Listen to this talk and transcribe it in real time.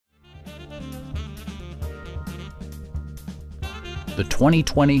the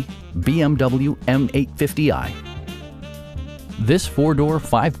 2020 BMW M850i. This four-door,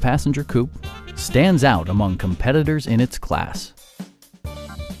 five-passenger coupe stands out among competitors in its class.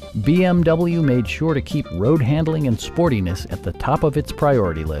 BMW made sure to keep road handling and sportiness at the top of its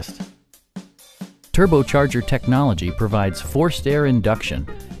priority list. Turbocharger technology provides forced air induction,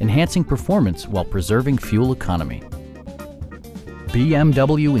 enhancing performance while preserving fuel economy.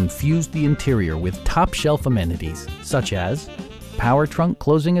 BMW infused the interior with top-shelf amenities such as power trunk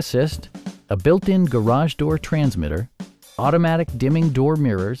closing assist, a built-in garage door transmitter, automatic dimming door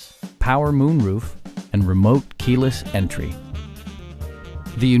mirrors, power moonroof, and remote keyless entry.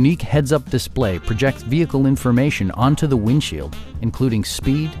 The unique heads-up display projects vehicle information onto the windshield, including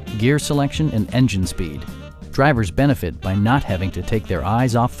speed, gear selection, and engine speed. Drivers benefit by not having to take their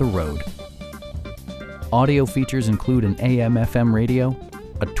eyes off the road. Audio features include an AM/FM radio,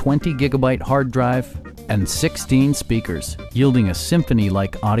 a 20 gigabyte hard drive, and 16 speakers, yielding a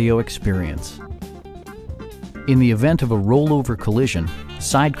symphony-like audio experience. In the event of a rollover collision,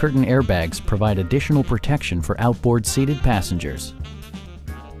 side curtain airbags provide additional protection for outboard seated passengers.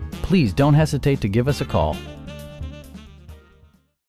 Please don't hesitate to give us a call.